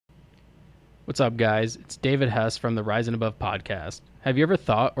What's up, guys? It's David Hess from the Rise and Above podcast. Have you ever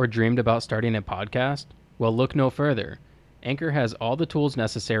thought or dreamed about starting a podcast? Well, look no further. Anchor has all the tools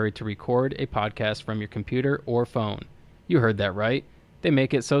necessary to record a podcast from your computer or phone. You heard that right. They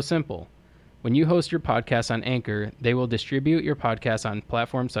make it so simple. When you host your podcast on Anchor, they will distribute your podcast on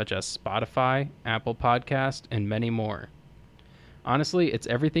platforms such as Spotify, Apple Podcast, and many more. Honestly, it's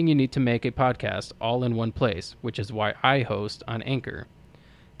everything you need to make a podcast all in one place, which is why I host on Anchor.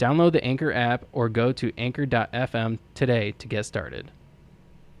 Download the Anchor app or go to anchor.fm today to get started.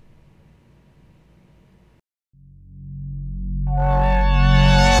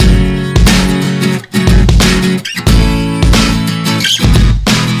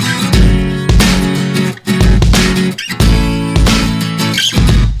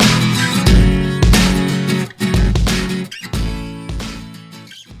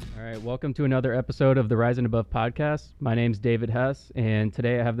 All right, welcome to another episode of the Rise and Above podcast. My name's David Hess, and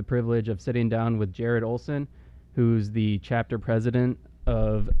today I have the privilege of sitting down with Jarrod Olsen, who's the chapter president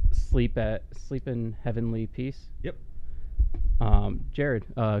of Sleep in Heavenly Peace. Yep.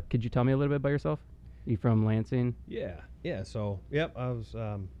 Jarrod, could you tell me a little bit about yourself? You from Lansing? Yeah. So, I was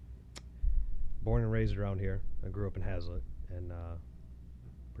born and raised around here. I grew up in Hazlitt and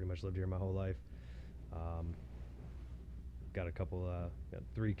pretty much lived here my whole life. Got got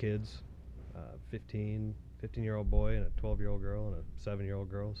 3 kids, 15-year-old boy and a 12-year-old girl and a 7-year-old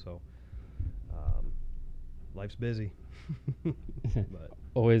girl. So, life's busy. But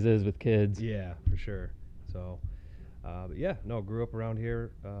Always is with kids. yeah, for sure. So, grew up around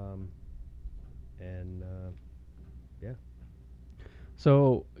here, and yeah.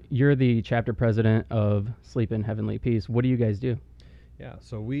 So you're the chapter president of Sleep in Heavenly Peace. What do you guys do? Yeah,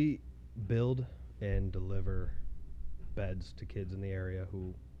 so we build and deliver beds to kids in the area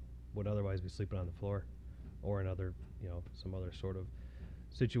who would otherwise be sleeping on the floor or in some other sort of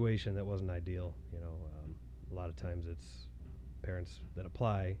situation that wasn't ideal. A lot of times it's parents that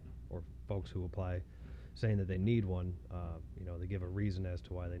apply or folks who apply saying that they need one. They give a reason as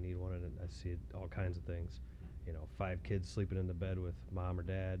to why they need one, and I see all kinds of things. 5 kids sleeping in the bed with mom or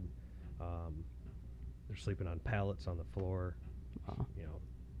dad. They're sleeping on pallets on the floor.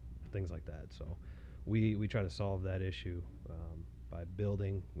 Things like that. So we try to solve that issue by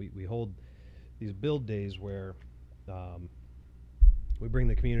building. We hold these build days where we bring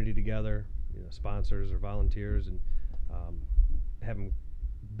the community together, sponsors or volunteers, and have them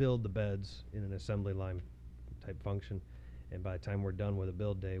build the beds in an assembly line type function. And by the time we're done with a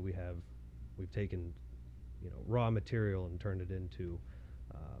build day, we've taken raw material and turned it into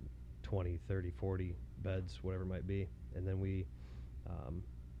 20, 30, 40 beds, whatever it might be. And then we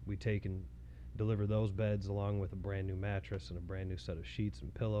take and deliver those beds along with a brand new mattress and a brand new set of sheets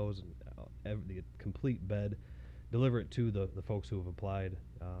and pillows and the complete bed, deliver it to the folks who have applied,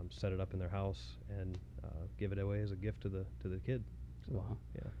 set it up in their house, and give it away as a gift to the kid. So, Wow.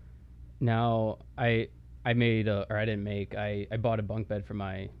 Yeah. Now, I bought a bunk bed for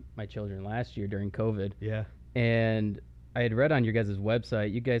my children last year during COVID. Yeah. And I had read on your guys'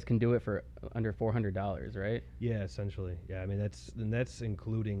 website, you guys can do it for under $400, right? Yeah, essentially. Yeah, I mean that's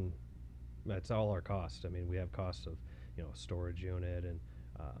including, that's all our costs. I mean, we have costs of a storage unit and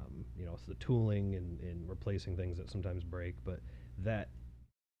the tooling and replacing things that sometimes break, but that.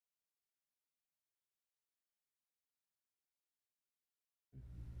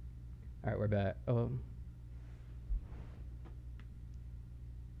 All right, we're back. Oh,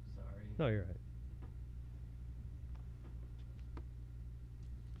 sorry. No, you're right.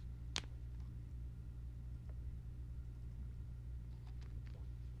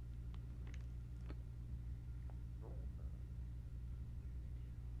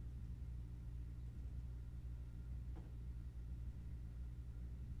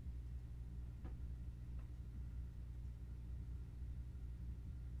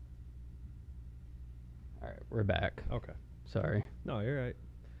 All right, we're back. Okay. Sorry. No, you're right.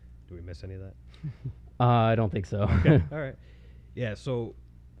 Do we miss any of that? I don't think so. Okay. All right. Yeah. So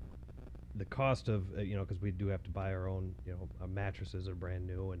the cost of because we do have to buy our own mattresses are brand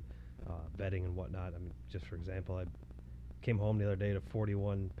new and bedding and whatnot. I mean, just for example, I came home the other day to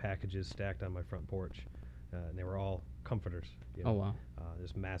 41 packages stacked on my front porch, and they were all comforters. Oh, wow.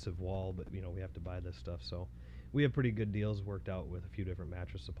 This massive wall, but we have to buy this stuff. So we have pretty good deals worked out with a few different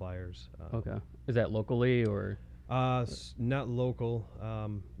mattress suppliers. Okay. Is that locally or? Not local.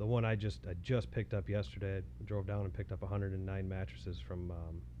 The one I just picked up yesterday. I drove down and picked up 109 mattresses from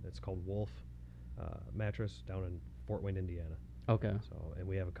it's called Wolf Mattress down in Fort Wayne, Indiana. Okay. So, and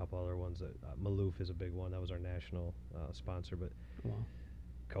we have a couple other ones that Maloof is a big one. That was our national sponsor, but Wow.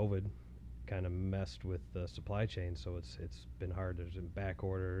 COVID kind of messed with the supply chain, so it's been hard. There's been back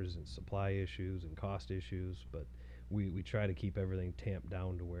orders and supply issues and cost issues, but we try to keep everything tamped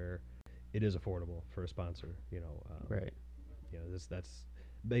down to where it is affordable for a sponsor. Right. That's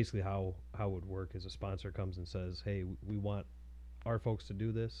basically how it would work. Is a sponsor comes and says, hey, we want our folks to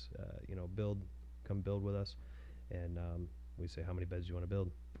do this. Come build with us, and we say how many beds you want to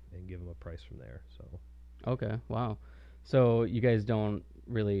build, and give them a price from there. So Okay. Wow. So you guys don't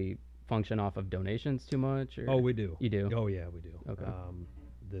really function off of donations too much, or we do. You do? Oh yeah, we do. Okay.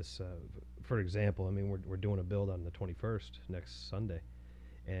 This, for example, I mean, we're doing a build on the 21st next Sunday,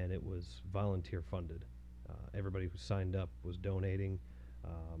 and it was volunteer funded. Everybody who signed up was donating.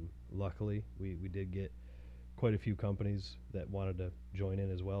 Luckily, we did get quite a few companies that wanted to join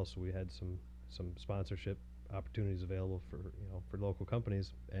in as well, so we had some sponsorship opportunities available for local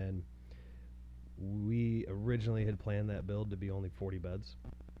companies. And we originally had planned that build to be only 40 beds.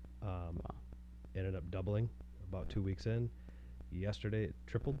 Wow. Ended up doubling about 2 weeks in. Yesterday it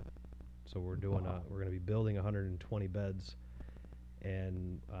tripled, so we're doing Wow. we're going to be building 120 beds,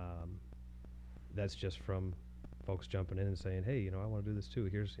 and that's just from folks jumping in and saying, hey, I want to do this too.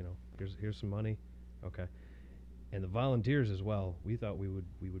 Here's some money. Okay. And the volunteers as well. We thought we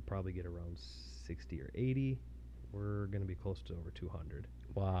would probably get around 60 or 80. We're going to be close to over 200.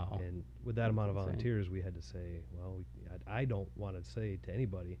 Wow. And with that amount of insane. volunteers, we had to say, well, I don't want to say to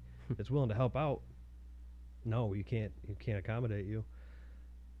anybody that's willing to help out, no, we can't accommodate you.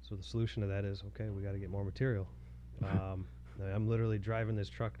 So the solution to that is, okay, we got to get more material. I'm literally driving this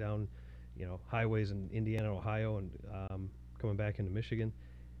truck down, highways in Indiana, Ohio, and coming back into Michigan,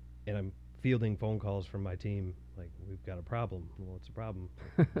 and I'm fielding phone calls from my team like, we've got a problem. Well, what's the problem?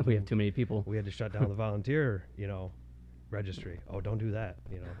 We have too many people. We had to shut down the volunteer, registry. Oh, don't do that.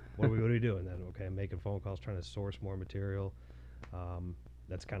 What do we do? And then, okay, I'm making phone calls, trying to source more material.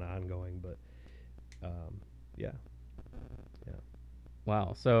 That's kind of ongoing, but yeah.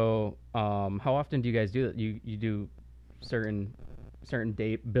 Wow. So, how often do you guys do that? You do certain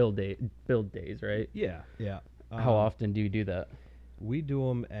build days, right? Yeah. How often do you do that? We do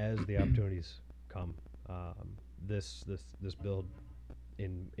them as the opportunities come. This build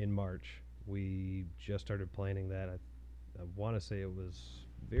in March, we just started planning that. I want to say it was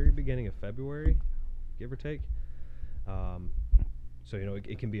very beginning of February, give or take. So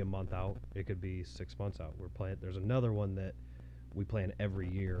it can be a month out. It could be 6 months out. There's another one that we plan every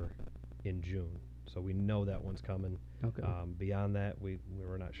year in June, so we know that one's coming. Okay. Beyond that, we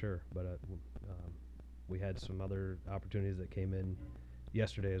were not sure, but we had some other opportunities that came in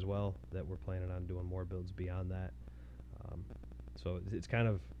yesterday as well that we're planning on doing more builds beyond that. So it's kind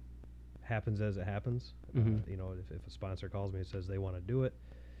of happens as it happens. Mhm. If a sponsor calls me and says they want to do it,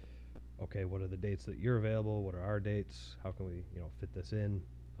 okay, what are the dates that you're available? What are our dates? How can we fit this in?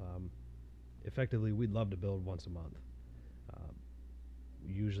 Effectively, we'd love to build once a month.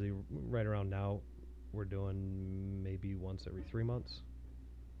 Usually right around now, we're doing maybe once every 3 months.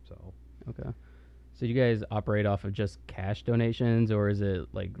 So Okay. So you guys operate off of just cash donations, or is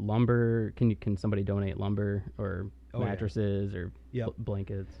it like lumber? Can somebody donate lumber or mattresses or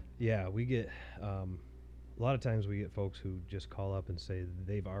blankets? Yeah, we get a lot of times we get folks who just call up and say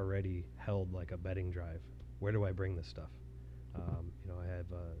they've already held like a bedding drive. Where do I bring this stuff? I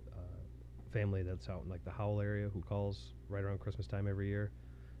have a family that's out in like the Howell area who calls right around Christmas time every year,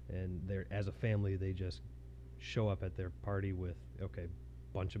 and they're as a family they just show up at their party with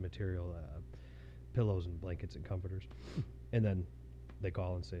bunch of material, pillows and blankets and comforters, and then they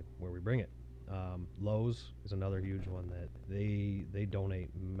call and say where we bring it. Lowe's is another huge one that they donate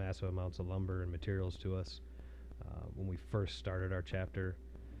massive amounts of lumber and materials to us. When we first started our chapter,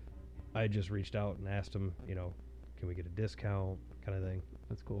 I just reached out and asked them, can we get a discount kind of thing.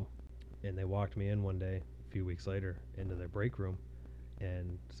 That's cool. And they walked me in one day, a few weeks later, into their break room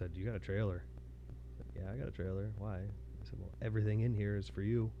and said, you got a trailer? I said, yeah, I got a trailer. Why? I said, well, everything in here is for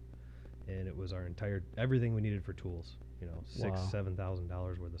you. And it was everything we needed for tools,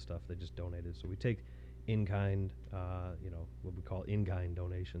 $6,000-$7,000 worth of stuff they just donated. So we take in-kind, what we call in-kind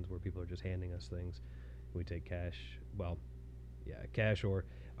donations, where people are just handing us things. We take cash. Well, yeah, cash, or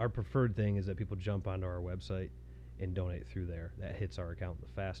our preferred thing is that people jump onto our website and donate through there. That hits our account the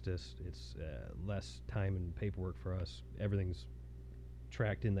fastest. It's less time and paperwork for us. Everything's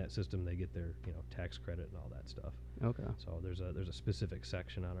tracked in that system. They get their tax credit and all that stuff. Okay. So there's a specific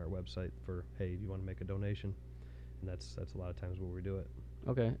section on our website for, hey, do you want to make a donation? And that's a lot of times where we do it.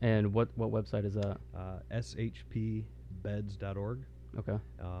 Okay. And what website is that? shpbeds.org. Okay.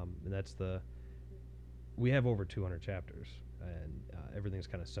 And we have over 200 chapters, and everything's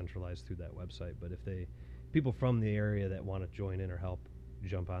kind of centralized through that website. But if people from the area that want to join in or help,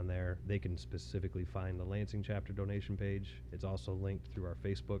 jump on there. They can specifically find the Lansing chapter donation page. It's also linked through our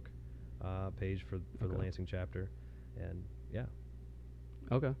Facebook page for the Lansing chapter. And yeah.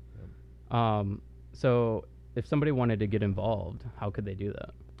 Okay. So if somebody wanted to get involved, how could they do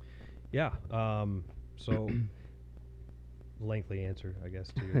that? Yeah. So lengthy answer, I guess,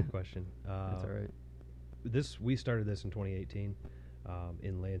 to your question. That's all right. We started this in 2018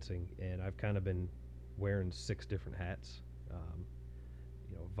 in Lansing, and I've kind of been wearing 6 different hats.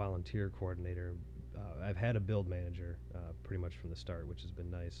 Volunteer coordinator. I've had a build manager pretty much from the start, which has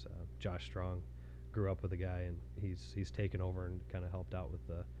been nice. Josh Strong, grew up with a guy, and he's taken over and kind of helped out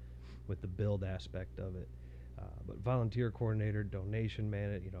with the build aspect of it. But volunteer coordinator, donation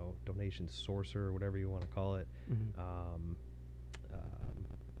manager, donation sourcer, whatever you want to call it.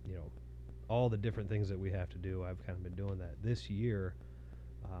 All the different things that we have to do. I've kind of been doing that. This year,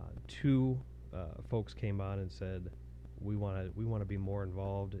 2 folks came on and said, we want to be more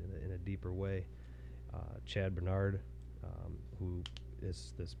involved in a deeper way. Chad Bernard, who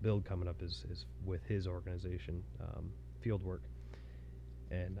is this build coming up, is with his organization, Fieldwork,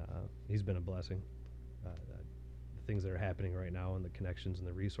 and he's been a blessing. The things that are happening right now and the connections and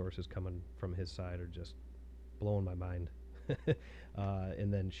the resources coming from his side are just blowing my mind.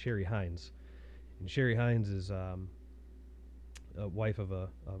 And then Sherry Hines. And Sherry Hines is a wife of a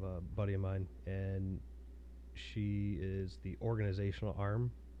buddy of mine, and she is the organizational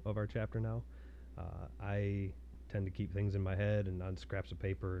arm of our chapter now. I tend to keep things in my head and on scraps of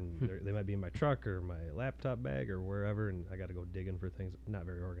paper, and they might be in my truck or my laptop bag or wherever, and I got to go digging for things. Not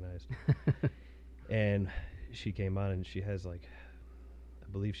very organized. And she came on, and she has I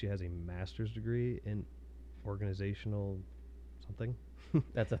believe she has a master's degree in organizational something.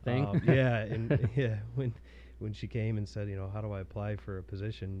 That's a thing. Yeah, and when she came and said, how do I apply for a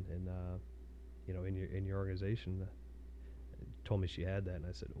position, and in your organization, told me she had that, and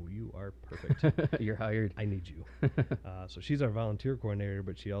I said, "Oh, you are perfect. You're hired. I need you." So she's our volunteer coordinator,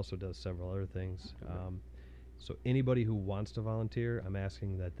 but she also does several other things. So anybody who wants to volunteer, I'm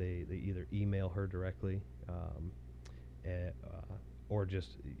asking that they either email her directly, or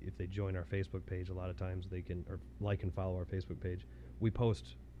just if they join our Facebook page. A lot of times they can or like and follow our Facebook page. We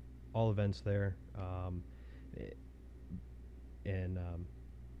post all events there, and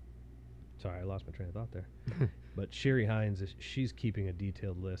sorry, I lost my train of thought there. But Sherry Hines, she's keeping a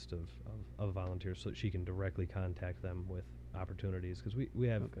detailed list of volunteers so that she can directly contact them with opportunities. Because we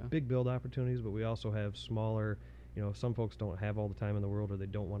have big build opportunities, but we also have smaller, some folks don't have all the time in the world, or they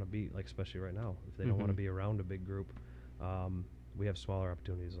don't want to be, especially right now, if they don't want to be around a big group. We have smaller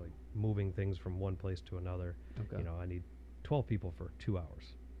opportunities, like moving things from one place to another. I need 12 people for 2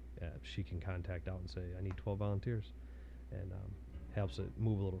 hours. She can contact out and say, I need 12 volunteers. And helps it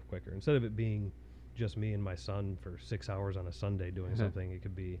move a little quicker. Instead of it being just me and my son for 6 hours on a Sunday doing something, it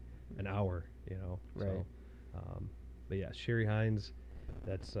could be an hour, Right. So, but yeah, Sherry Hines,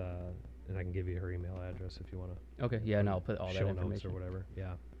 that's, and I can give you her email address if you want to. Okay, yeah, and I'll put all that show information. notes or whatever.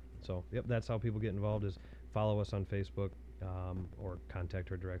 Yeah. So, yep, that's how people get involved, is follow us on Facebook, or contact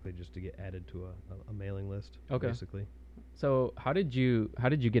her directly just to get added to a mailing list, basically. So how did you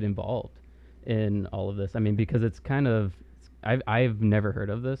get involved in all of this? I mean, because it's kind of, I've never heard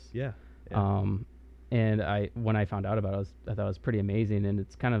of this. Yeah. And when I found out about it, I thought it was pretty amazing, and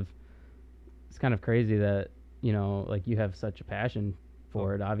it's kind of crazy that you have such a passion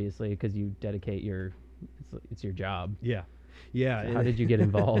for it, obviously, because you dedicate it's your job. Yeah. Yeah. So how did you get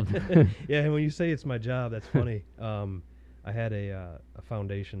involved? Yeah, and when you say it's my job, that's funny. I had a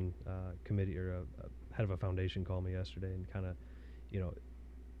foundation committee, or a head of a foundation, call me yesterday and kind of,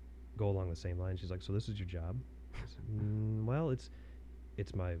 go along the same line. She's like, "So this is your job?" I said, well, it's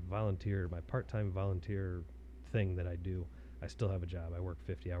my part-time volunteer thing that I do. I still have a job. I work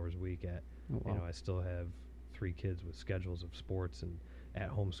 50 hours a week at, I still have 3 kids with schedules of sports and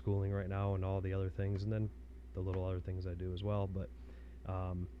at-home schooling right now and all the other things, and then the little other things I do as well. But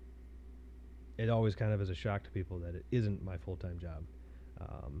it always kind of is a shock to people that it isn't my full-time job.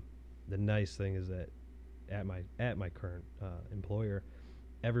 The nice thing is that at my current employer,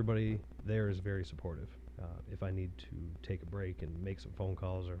 everybody there is very supportive. If I need to take a break and make some phone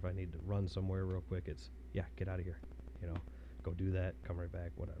calls, or if I need to run somewhere real quick, it's, get out of here, go do that, come right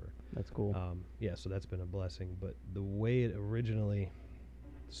back, whatever. That's cool. So that's been a blessing. But the way it originally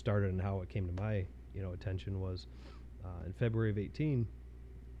started and how it came to my, attention was in February of 18,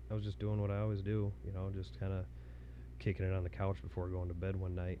 I was just doing what I always do, just kind of kicking it on the couch before going to bed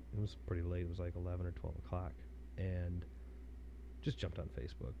one night. It was pretty late. It was like 11 or 12 o'clock. And just jumped on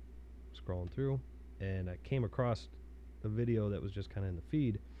Facebook, scrolling through, and I came across a video that was just kind of in the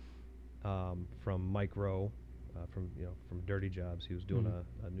feed from Mike Rowe, from Dirty Jobs. He was doing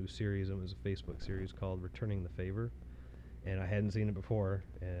a new series. It was a Facebook series called Returning the Favor, and I hadn't seen it before,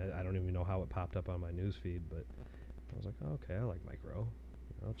 and I don't even know how it popped up on my news feed, but I was like, oh, okay, I like Mike Rowe.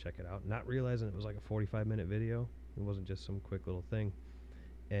 I'll check it out. Not realizing it was like a 45-minute video. It wasn't just some quick little thing.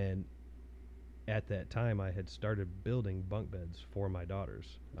 And at that time, I had started building bunk beds for my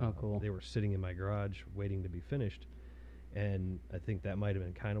daughters. Oh, cool. They were sitting in my garage waiting to be finished. And I think that might have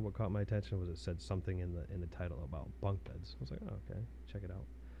been kind of what caught my attention, was it said something in the title about bunk beds. I was like, oh, okay, check it out.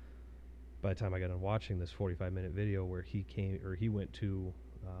 By the time I got done watching this 45-minute video where he went to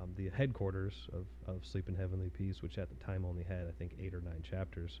the headquarters of Sleep in Heavenly Peace, which at the time only had, I think, 8 or 9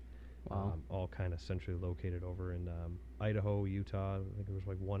 chapters. Wow. All kind of centrally located over in Idaho, Utah. I think there was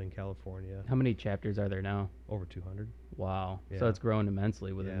like one in California. How many chapters are there now? Over 200. Wow. Yeah. So it's grown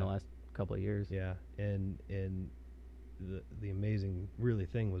immensely within the last couple of years. Yeah, and the amazing really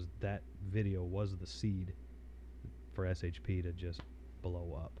thing was that video was the seed for SHP to just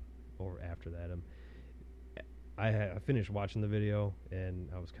blow up over after that. I finished watching the video and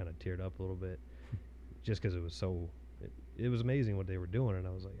I was kind of teared up a little bit just because it was it was amazing what they were doing, and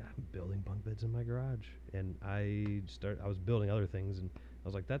I was like, I'm building bunk beds in my garage, and I was building other things, and I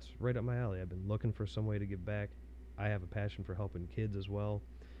was like, that's right up my alley. I've been looking for some way to give back. I have a passion for helping kids as well.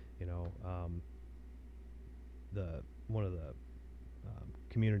 One of the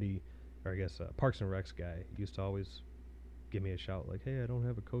community, or I guess Parks and Recs guy used to always give me a shout like, hey, I don't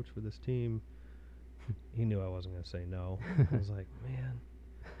have a coach for this team. He knew I wasn't going to say no. I was like, man,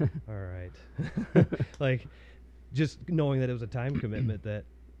 all right. Like, just knowing that it was a time commitment that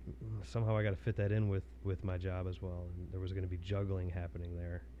somehow I got to fit that in with my job as well. And there was going to be juggling happening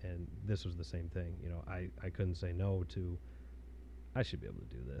there. And this was the same thing. I couldn't say no to, I should be able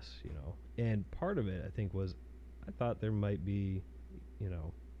to do this, And part of it, I think, was I thought there might be,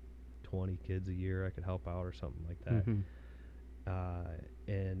 20 kids a year I could help out or something like that.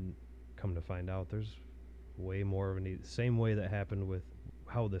 And come to find out, there's way more of a need. Same way that happened with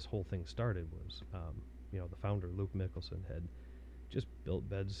how this whole thing started was, the founder, Luke Mickelson, had just built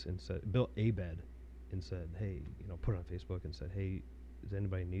a bed and said, hey, put it on Facebook and said, hey, does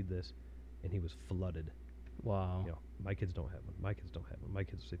anybody need this? And he was flooded. Wow. My kids don't have one. My kids don't have one. My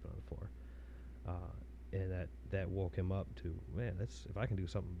kids are sleeping on the floor. And that woke him up to, man, if I can do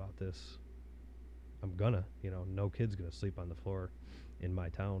something about this, I'm gonna, no kid's gonna sleep on the floor in my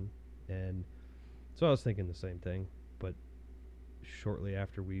town. And so I was thinking the same thing, but shortly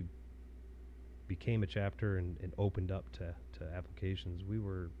after we became a chapter and opened up to applications, we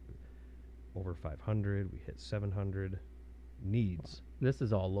were over 500. We hit 700 needs. This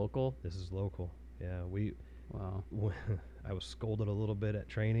is all local? This is local. Yeah, Wow. I was scolded a little bit at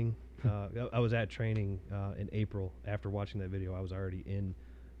training. I was at training in April. After watching that video, I was already in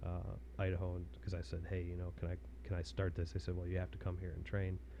Idaho, because I said, hey, can I start this? They said, well, you have to come here and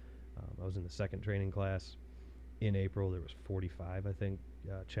train. I was in the second training class in April. There was 45, I think,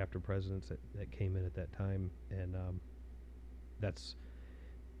 chapter presidents that came in at that time, and that's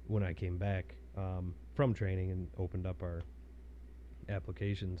when I came back from training and opened up our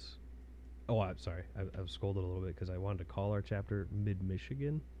applications. Oh, I'm sorry. I was scolded a little bit because I wanted to call our chapter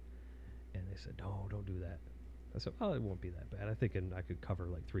Mid-Michigan, and they said, no, don't do that. I said, well, it won't be that bad. I think I could cover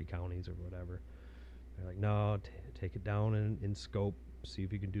like 3 counties or whatever. They're like, no, take it down in scope. See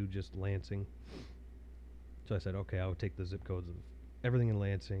if you can do just Lansing. So I said, okay, I'll take the zip codes of everything in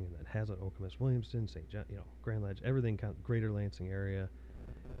Lansing, and then Hazlet, Okemos, Williamston, St. John, Grand Ledge, everything, greater Lansing area.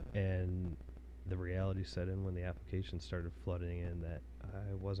 And the reality set in when the applications started flooding in that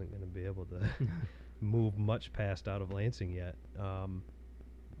I wasn't going to be able to move much past out of Lansing yet. A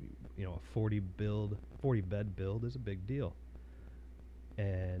 40 bed build is a big deal.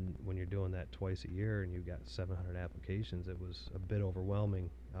 And when you're doing that twice a year and you've got 700 applications, it was a bit overwhelming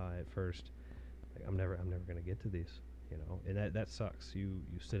at first. Like, I'm never going to get to these, and that sucks. You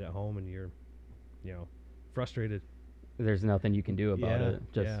sit at home and you're, frustrated. There's nothing you can do about it.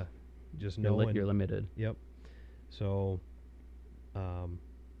 Just knowing you're limited. Yep. So,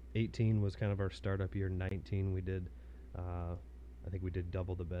 18 was kind of our startup year. 19 we did, I think we did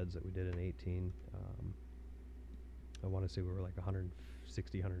double the beds that we did in 18. I want to say we were like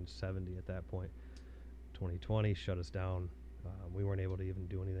 160, 170 at that point. 2020 shut us down. We weren't able to even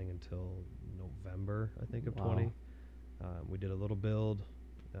do anything until November, I think, of 20. We did a little build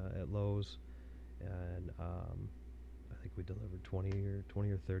at Lowe's, and I think we delivered 20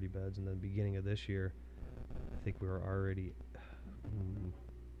 or 30 beds. And then beginning of this year, I think we were already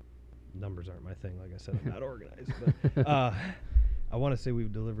numbers aren't my thing. Like I said, I'm not organized, but I want to say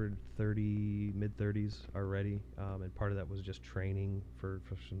we've delivered mid-30s already, and part of that was just training for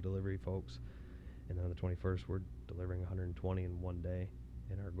some delivery folks. And then on the 21st, we're delivering 120 in one day.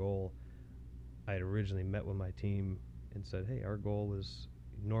 And our goal, I had originally met with my team and said, hey, our goal was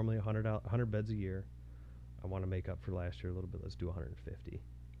normally 100 beds a year. I want to make up for last year a little bit. Let's do 150.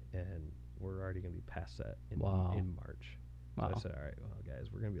 And we're already going to be past that in March. So I said, all right, well, guys,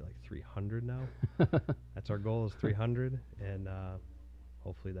 we're going to be like 300 now. That's our goal, is 300. And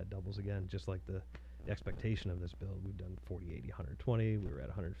hopefully that doubles again, just like the expectation of this build. We've done 40, 80, 120. We were at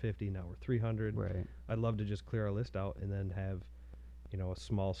 150. Now we're 300. Right. I'd love to just clear our list out and then have, a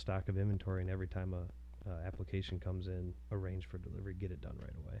small stock of inventory, and every time a application comes in, arrange for delivery, get it done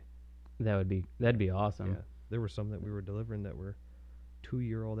right away. That'd be awesome. Yeah. There were some that we were delivering that were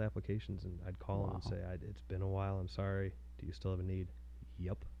 2-year-old applications, and I'd call them and say, it's been a while, I'm sorry. Do you still have a need?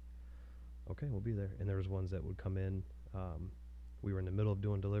 Yep. Okay, we'll be there. And there was ones that would come in. We were in the middle of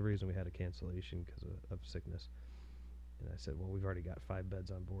doing deliveries, and we had a cancellation because of sickness. And I said, well, we've already got 5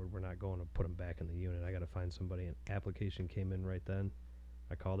 beds on board. We're not going to put them back in the unit. I got to find somebody. An application came in right then.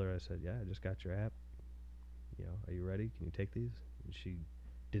 I called her. I said, yeah, I just got your app. Are you ready? Can you take these? And she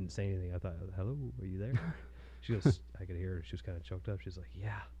didn't say anything. I thought, hello, are you there? She goes, I could hear her. She was kind of choked up. She's like,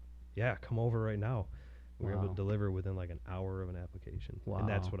 yeah, come over right now. We were able to deliver within like an hour of an application. Wow. And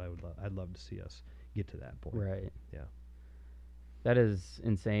that's what I would love. I'd love to see us get to that point. Right. Yeah. That is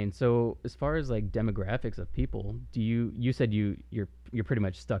insane. So as far as like demographics of people, you said you're pretty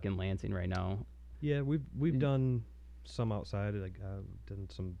much stuck in Lansing right now. Yeah, we've done some outside, like done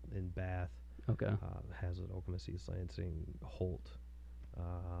some in Bath. Okay. Hazlet, Okemos, East Lansing, Holt.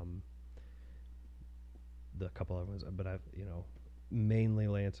 The couple other ones, but I've mainly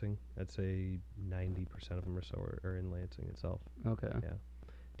Lansing. I'd say 90% of them or so are in Lansing itself. Okay. Yeah.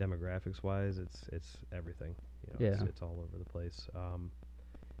 Demographics wise, it's everything. It's all over the place.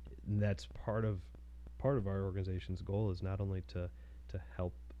 That's part of our organization's goal, is not only to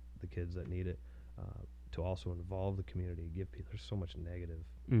help the kids that need it, to also involve the community, give people. There's so much negative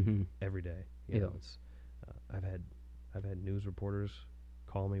every day. It's I've had news reporters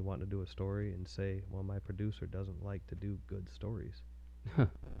call me wanting to do a story and say, well, my producer doesn't like to do good stories.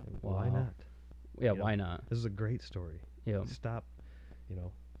 Why not? Yeah, why not? This is a great story. Yeah. Stop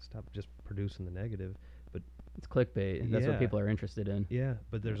just producing the negative. But it's clickbait. That's what people are interested in. Yeah,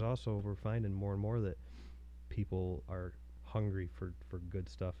 but there's also, we're finding more and more that people are hungry for good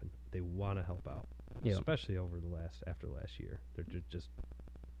stuff, and they want to help out. Yeah. Especially after last year. They're just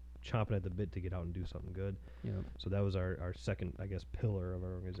chomping at the bit to get out and do something good. Yeah. So that was our second, I guess, pillar of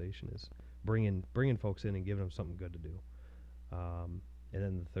our organization, is bringing folks in and giving them something good to do. And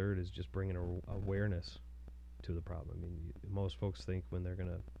then the third is just bringing awareness to the problem. I mean, most folks think when they're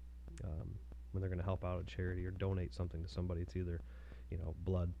gonna help out a charity or donate something to somebody, it's either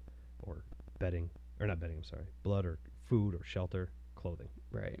blood or bedding, or not bedding. I'm sorry, blood or food or shelter, clothing.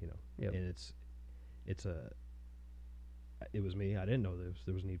 Right. And it was me. I didn't know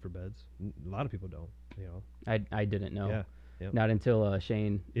there was need for beds. A lot of people don't. I didn't know. Yeah. Yep. Not until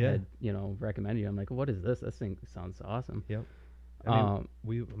Shane had recommended you. I'm like, what is this? This thing sounds awesome. Yep. I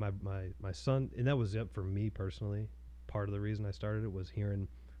mean, my son, and that was for me personally. Part of the reason I started it was hearing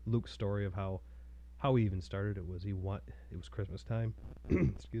Luke's story of how he even started it. Was it was Christmas time.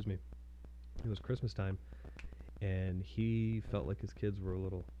 Excuse me. It was Christmas time, and he felt like his kids were a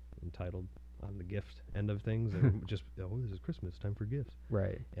little entitled on the gift end of things. They were just, this is Christmas, time for gifts.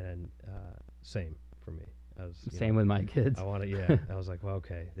 Right. And same for me. Same with my kids. I was like, well,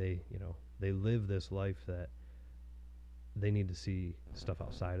 okay, they live this life that they need to see stuff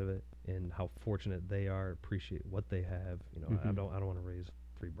outside of it, and how fortunate they are, appreciate what they have. I don't want to raise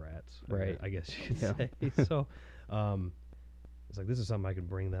 3 brats. Right. I guess you could say. So it's like, this is something I can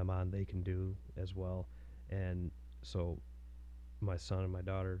bring them on, they can do as well. And so my son and my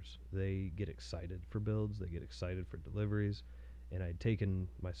daughters, they get excited for builds, they get excited for deliveries. And I'd taken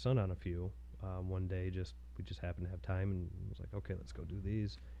my son on a few one day, we just happened to have time, and was like, okay, let's go do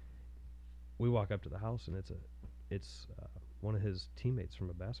these. We walk up to the house, and it's one of his teammates from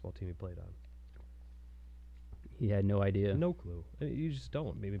a basketball team he played on. He had no idea. No clue. I mean, you just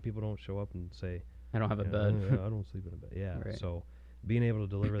don't. Maybe people don't show up and say, I don't have a bed. I don't sleep in a bed. Yeah. Right. So being able to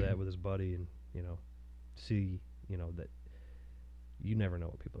deliver that with his buddy, and see that you never know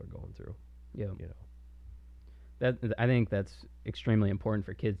what people are going through. Yeah. That, I think that's extremely important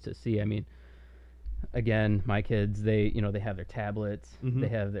for kids to see. I mean, again, my kids, they have their tablets, they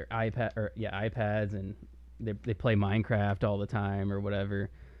have their iPads, and they play Minecraft all the time or whatever.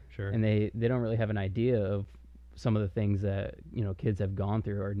 Sure. And they don't really have an idea of some of the things that kids have gone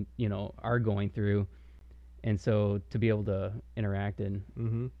through or are going through. And so to be able to interact and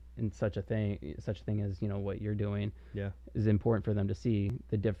in such a thing as what you're doing Yeah, is important for them to see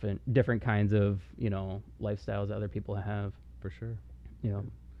the different kinds of lifestyles that other people have. for sure. You know.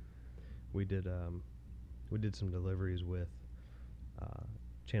 We did some deliveries with uh,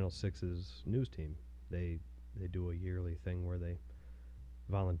 Channel 6's news team. They do a yearly thing where they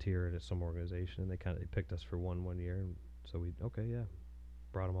volunteer at some organization, and they picked us for one year, and so we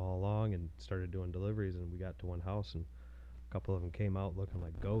brought them all along and started doing deliveries, and we got to one house, and a couple of them came out looking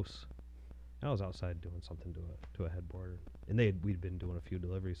like ghosts. And I was outside doing something to a headboard, and we'd been doing a few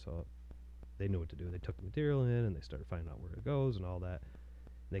deliveries, so they knew what to do. They took the material in, and they started finding out where it goes and all that.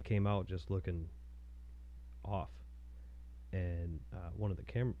 And they came out just looking off. And one of the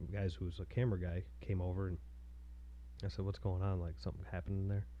guys, who was a camera guy, came over, and I said, "What's going on? Like, something happened in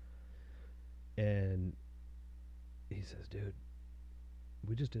there?" And he says, "Dude,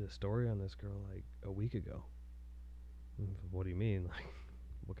 we just did a story on this girl like a week ago." I said, "What do you mean? Like,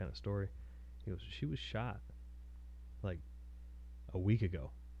 what kind of story?" He goes, "She was shot like a week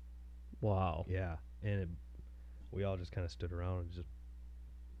ago." Wow. Yeah, and we all just kind of stood around, and just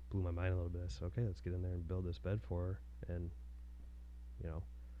blew my mind a little bit. I said, "Okay, let's get in there and build this bed for her, and you know,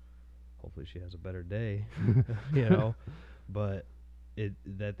 hopefully she has a better day." you know, but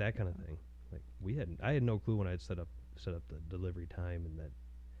that kind of thing. Like, I had no clue when I'd set up the delivery time, and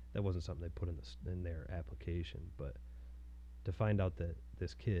that wasn't something they put in their application. But to find out that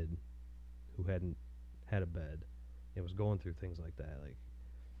this kid who hadn't had a bed and was going through things like that, like,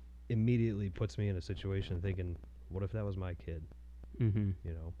 immediately puts me in a situation thinking, what if that was my kid? Mm-hmm.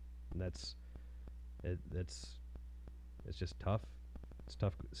 You know, and that's it's just tough. It's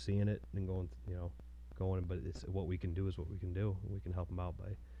tough seeing it and going, but it's what we can do is what we can do. We can help them out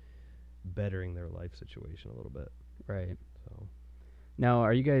by bettering their life situation a little bit. Right. So Now,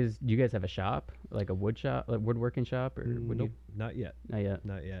 do you guys have a shop, like a wood shop, like woodworking shop, or would nope, not yet. Not yet.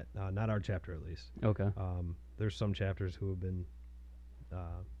 Not yet. Not our chapter, at least. Okay. There's some chapters who have been,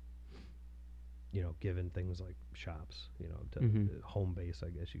 given things like shops, to home base, I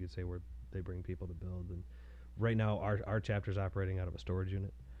guess you could say, where they bring people to build. And right now, our chapter's operating out of a storage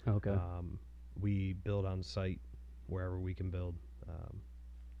unit. Okay. We build on site wherever we can build.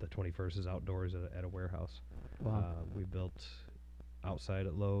 The 21st is outdoors at a warehouse. Wow. We built outside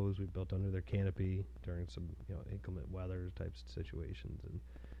at Lowe's. We built under their canopy during some inclement weather types of situations, and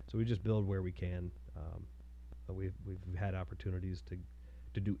so we just build where we can. We've had opportunities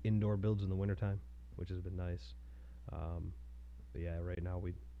to do indoor builds in the wintertime, which has been nice. But yeah, right now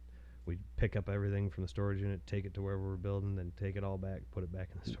we pick up everything from the storage unit, take it to where we're building, then take it all back, put it back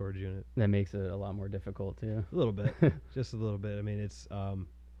in the storage unit. That makes it a lot more difficult too. A little bit, just a little bit. I mean, it's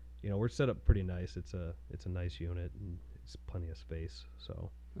we're set up pretty nice. It's a nice unit, and it's plenty of space.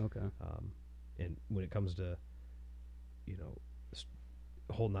 So Okay. and when it comes to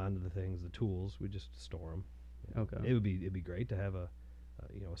holding on to the things, the tools, we just store them. Okay. It'd be great to have a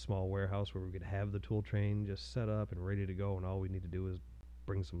small warehouse where we could have the tool train just set up and ready to go, and all we need to do is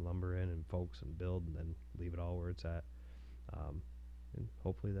bring some lumber in and folks and build, and then leave it all where it's at. And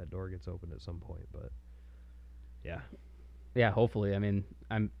hopefully that door gets opened at some point. But yeah. Yeah, hopefully. I mean,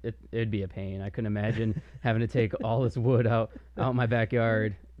 it'd be a pain. I couldn't imagine having to take all this wood out my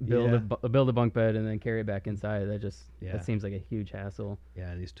backyard, build a bunk bed, and then carry it back inside. That seems like a huge hassle.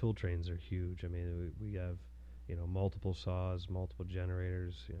 Yeah, these tool trains are huge. I mean, we have multiple saws, multiple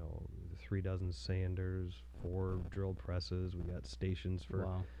generators, 3 dozen sanders, 4 drill presses. We got stations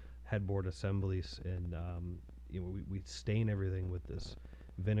for headboard assemblies, and we stain everything with this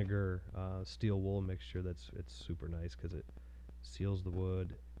vinegar steel wool mixture. It's super nice because it seals the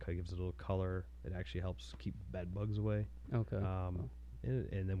wood, gives it a little color. It actually helps keep bed bugs away. Okay.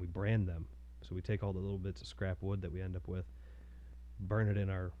 And then we brand them. So we take all the little bits of scrap wood that we end up with, burn it in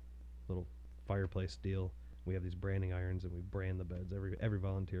our little fireplace deal. We have these branding irons, and we brand the beds. Every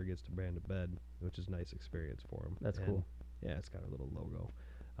volunteer gets to brand a bed, which is a nice experience for them. That's cool. Yeah, it's got our little logo.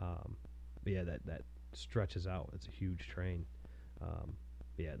 But yeah, that stretches out. It's a huge train.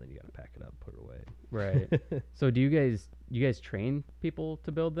 Yeah, and then you got to pack it up, put it away. Right. So do you guys train people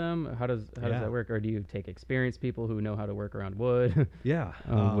to build them? How does that work? Or do you take experienced people who know how to work around wood? Yeah.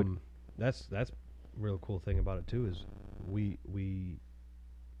 That's a real cool thing about it too, is we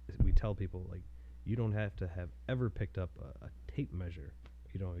tell people, like, you don't have to have ever picked up a tape measure.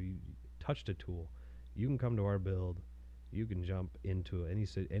 You touched a tool. You can come to our build. You can jump into any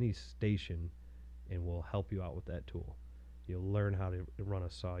station, and we'll help you out with that tool. You'll learn how to run a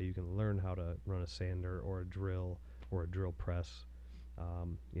saw. You can learn how to run a sander or a drill or a drill press.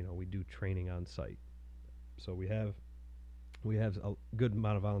 We do training on site. So we have a good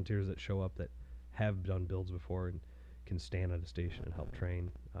amount of volunteers that show up that have done builds before and can stand at a station and help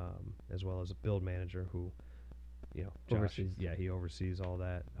train, as well as a build manager who, Josh, Oversees. yeah, he oversees all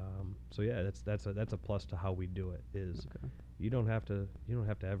that. So yeah, that's a plus to how we do it. Is Okay. you don't have to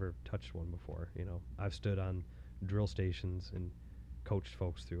ever touch one before. I've stood on drill stations and coached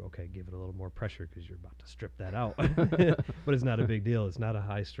folks through. Okay, give it a little more pressure because you're about to strip that out. But it's not a big deal. It's not a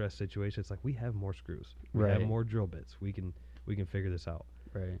high stress situation. It's like we have more screws, we have Right. more drill bits. We can figure this out.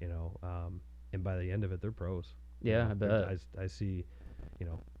 Right. And by the end of it, they're pros. Yeah, I bet. I see,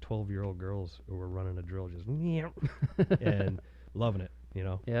 12-year-old girls who are running a drill just and loving it.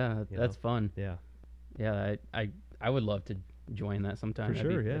 Yeah, that's fun. Yeah, Yeah, I would love to join that sometime. for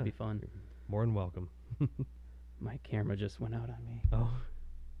sure. That'd be fun. More than welcome. My camera just went out on me. Oh, All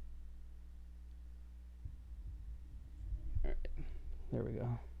right. There we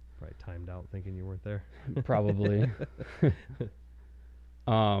go. probably timed out thinking you weren't there. Probably.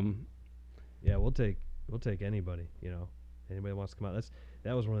 Yeah, we'll take anybody. Anybody wants to come out.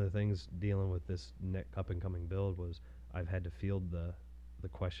 That was one of the things dealing with this up and coming build was I've had to field the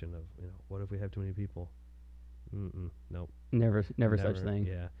question of what if we have too many people? Nope. Never such thing.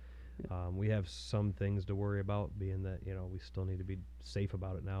 Yeah. We have some things to worry about, being that we still need to be safe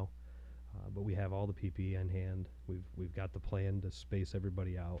about it now. But we have all the PPE in hand. We've got the plan to space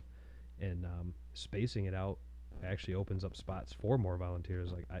everybody out, and spacing it out actually opens up spots for more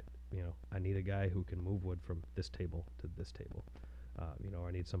volunteers. Like I need a guy who can move wood from this table to this table.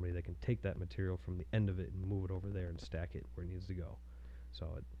 I need somebody that can take that material from the end of it and move it over there and stack it where it needs to go. So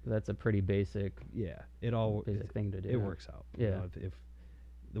That's a pretty basic basic thing to do. It works out. Yeah. If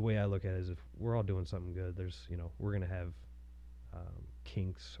the way I look at it is if we're all doing something good, there's we're gonna have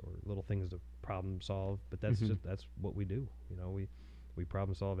kinks or little things to problem solve, but that's that's what we do. We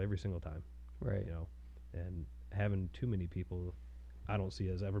problem solve every single time. Right. And having too many people, I don't see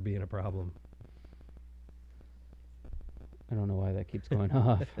as ever being a problem. I don't know why that keeps going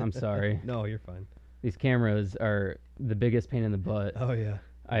off. I'm sorry. No, you're fine. These cameras are the biggest pain in the butt. Oh yeah.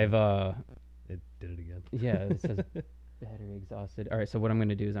 I've It did it again. yeah, it says battery exhausted. All right, so what I'm going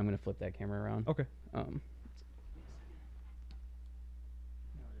to do is I'm going to flip that camera around. Okay. I'll just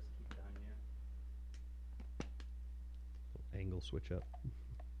keep it on you. Angle switch up.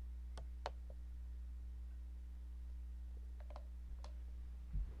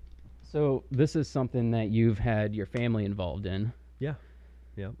 So this is something that you've had your family involved in. Yeah.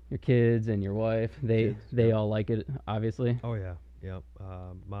 Yep. Your kids and your wife, they all like it, obviously. Oh yeah. Yep.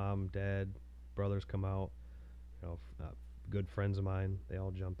 Mom, dad, brothers come out. Good friends of mine, they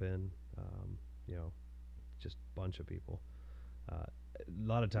all jump in. Just a bunch of people. A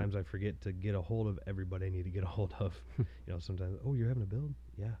lot of times I forget to get a hold of everybody I need to get a hold of. Sometimes, oh, you're having a build?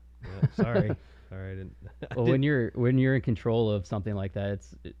 Yeah. Sorry. Sorry, I didn't. Well, when you're in control of something like that,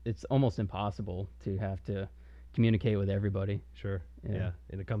 it's almost impossible to have to communicate with everybody. Sure. Yeah.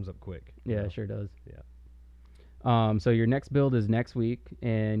 And it comes up quick. Yeah, it sure does. Yeah. So your next build is next week,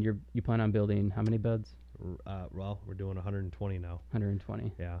 and you plan on building how many beds? Well, we're doing 120 now.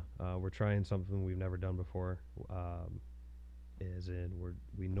 120. Yeah. We're trying something we've never done before.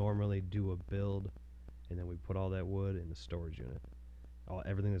 We normally do a build, and then we put all that wood in the storage unit.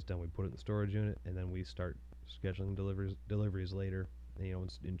 Everything that's done, we put it in the storage unit, and then we start scheduling deliveries later.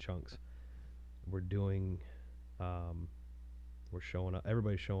 In chunks. We're doing. We're showing up.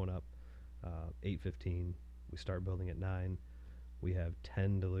 Everybody's showing up. 8:15. We start building at 9. We have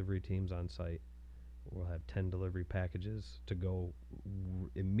 10 delivery teams on site. We'll have 10 delivery packages to go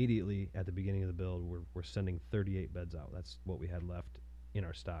immediately at the beginning of the build. We're sending 38 beds out. That's what we had left in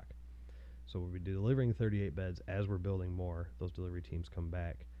our stock. So we'll be delivering 38 beds as we're building more. Those delivery teams come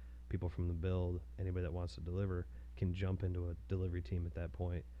back. People from the build, anybody that wants to deliver, can jump into a delivery team at that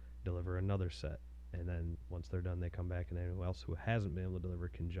point, deliver another set. And then once they're done, they come back, and anyone else who hasn't been able to deliver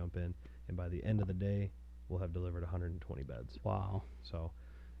can jump in. And by the end of the day, we'll have delivered 120 beds. Wow. So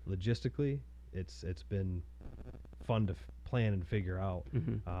logistically, it's been fun to plan and figure out.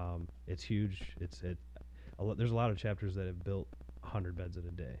 It's huge. There's a lot of chapters that have built 100 beds in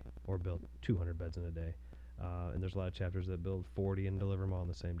a day or built 200 beds in a day. And there's a lot of chapters that build 40 and deliver them all on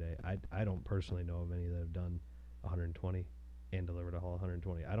the same day. I don't personally know of any that have done 120 and delivered a whole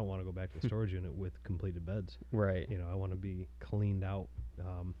 120. I don't want to go back to the storage unit with completed beds. Right. I want to be cleaned out.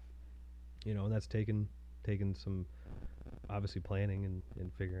 And that's taken some obviously planning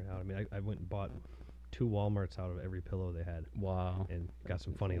and figuring out. I mean, I went and bought 2 Walmarts out of every pillow they had. Wow. And got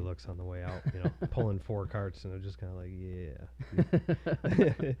some funny looks on the way out, pulling 4 carts, and I was just kind of like,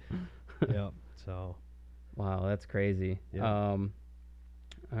 yeah. Yeah. So. Wow, that's crazy. Yeah. All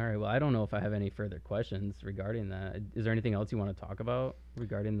right. Well, I don't know if I have any further questions regarding that. Is there anything else you want to talk about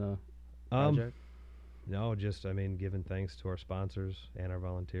regarding the project? No, just giving thanks to our sponsors and our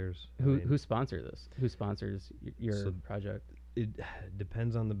volunteers. Who sponsor this? Who sponsors your So project? it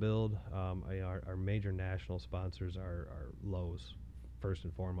depends on the build. Our major national sponsors are Lowe's, first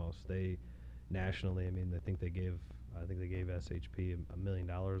and foremost. They nationally, I think they gave SHP $1 million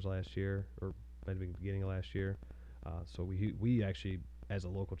last year, or might have been the beginning of last year. So we actually, as a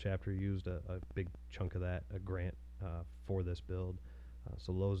local chapter, used a big chunk of that, a grant for this build.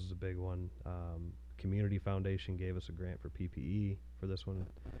 So Lowe's is a big one. Community Foundation gave us a grant for PPE for this one,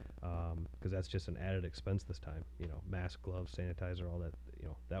 because that's just an added expense this time. Mask, gloves, sanitizer, all that.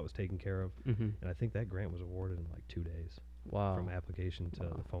 That was taken care of, and I think that grant was awarded in like 2 days. Wow. From application to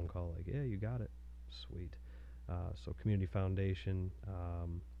the phone call, like, yeah, you got it. Sweet. So Community Foundation,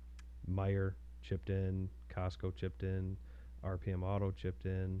 Meyer chipped in, Costco chipped in, RPM Auto chipped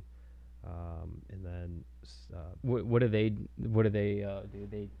in, and then What do they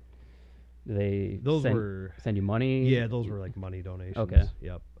do? They those send you money? Yeah, those were like money donations. Okay.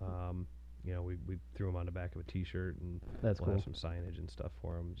 Yep. We threw them on the back of a T-shirt, and That's we'll have cool. some signage and stuff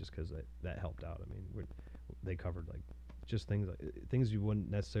for them, just because that helped out. They covered like just things you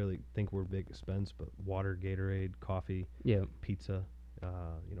wouldn't necessarily think were big expense, but water, Gatorade, coffee, Yeah. pizza,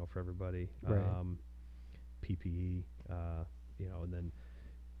 for everybody, Right. PPE, and then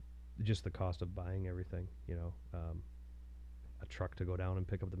just the cost of buying everything, a truck to go down and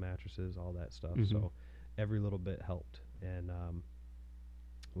pick up the mattresses, all that stuff. So every little bit helped, and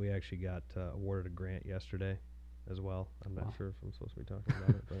we actually got awarded a grant yesterday as well. I'm not sure if I'm supposed to be talking about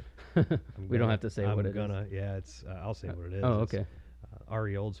it, but We don't have to say what it is. Yeah, it's I'll say what it is. Oh, It's, okay.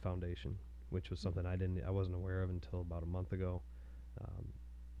 Ari Olds Foundation, which was something I wasn't aware of until about a month ago.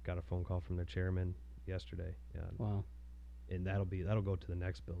 Got a phone call from their chairman yesterday, Wow. and that'll go to the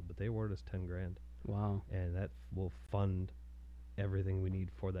next build. But they awarded us $10,000, Wow. and that will fund everything we need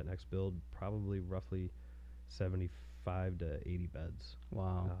for that next build. Probably roughly 75 to 80 beds.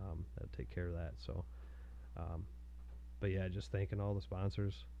 Wow. That'll take care of that. So, but yeah, just thanking all the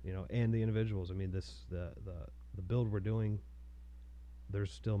sponsors, and the individuals. The build we're doing,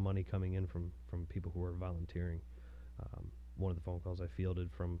 there's still money coming in from people who are volunteering. One of the phone calls I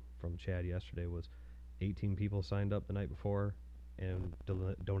fielded from Chad yesterday was 18 people signed up the night before and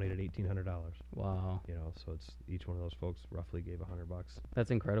donated $1,800. Wow. So it's each one of those folks roughly gave $100.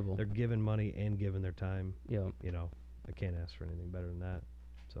 That's incredible. They're giving money and giving their time. Yeah. I can't ask for anything better than that.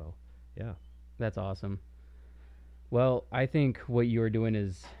 So, yeah. That's awesome. Well, I think what you are doing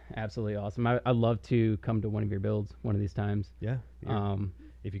is absolutely awesome. I'd love to come to one of your builds one of these times. Yeah.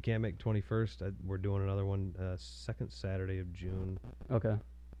 If you can't make 21st, we're doing another one second Saturday of June. Okay.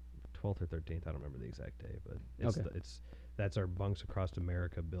 12th or 13th. I don't remember the exact day, but that's our Bunks Across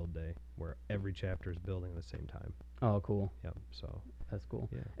America build day, where every chapter is building at the same time. Oh, cool. Yep. So that's cool.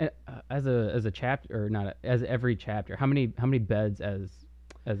 Yeah. And as a chapter, or not as every chapter, how many beds as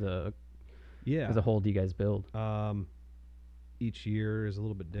a whole do you guys build? Each year is a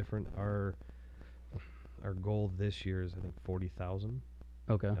little bit different. Our goal this year is, I think, 40,000.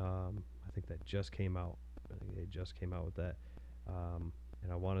 Okay. I think that just came out. I think they just came out with that.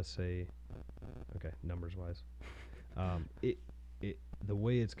 And I want to say, okay, numbers wise, the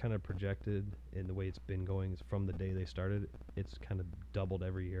way it's kind of projected and the way it's been going is from the day they started, it's kind of doubled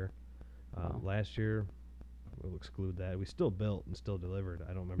every year. Wow. Last year, we'll exclude that. We still built and still delivered.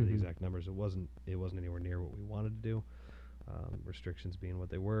 I don't remember the exact numbers. It wasn't anywhere near what we wanted to do. Restrictions being what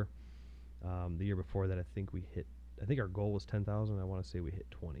they were. The year before that, I think our goal was 10,000. I want to say we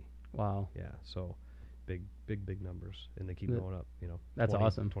hit 20. Wow. Yeah. So big numbers, and they keep going up. That's 20,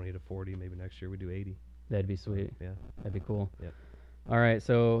 awesome. 20 to 40. Maybe next year we do 80. That'd be sweet. Yeah. That'd be cool. Yep. All right.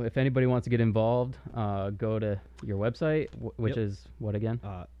 So if anybody wants to get involved, go to your website, which is what again?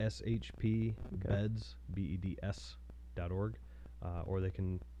 SHP Beds, BEDS.org, or they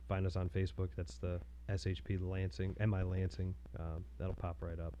can find us on Facebook. That's the SHP Lansing, MI Lansing. That'll pop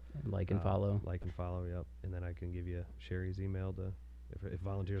right up. Like and follow. Like and follow, yep. And then I can give you Sherry's email to if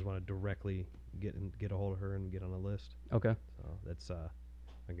volunteers want to directly get a hold of her and get on a list. Okay. So that's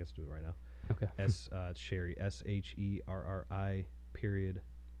I guess do it right now. Okay. Sherry, SHERRI period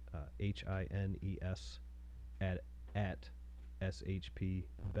HINES at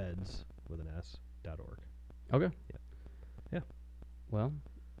SHPBeds with an S.org. Okay. Yeah. Well,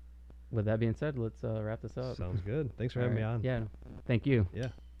 with that being said, let's wrap this up. Sounds good. Thanks for having me on. Yeah. Thank you.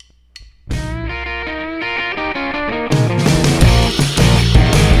 Yeah.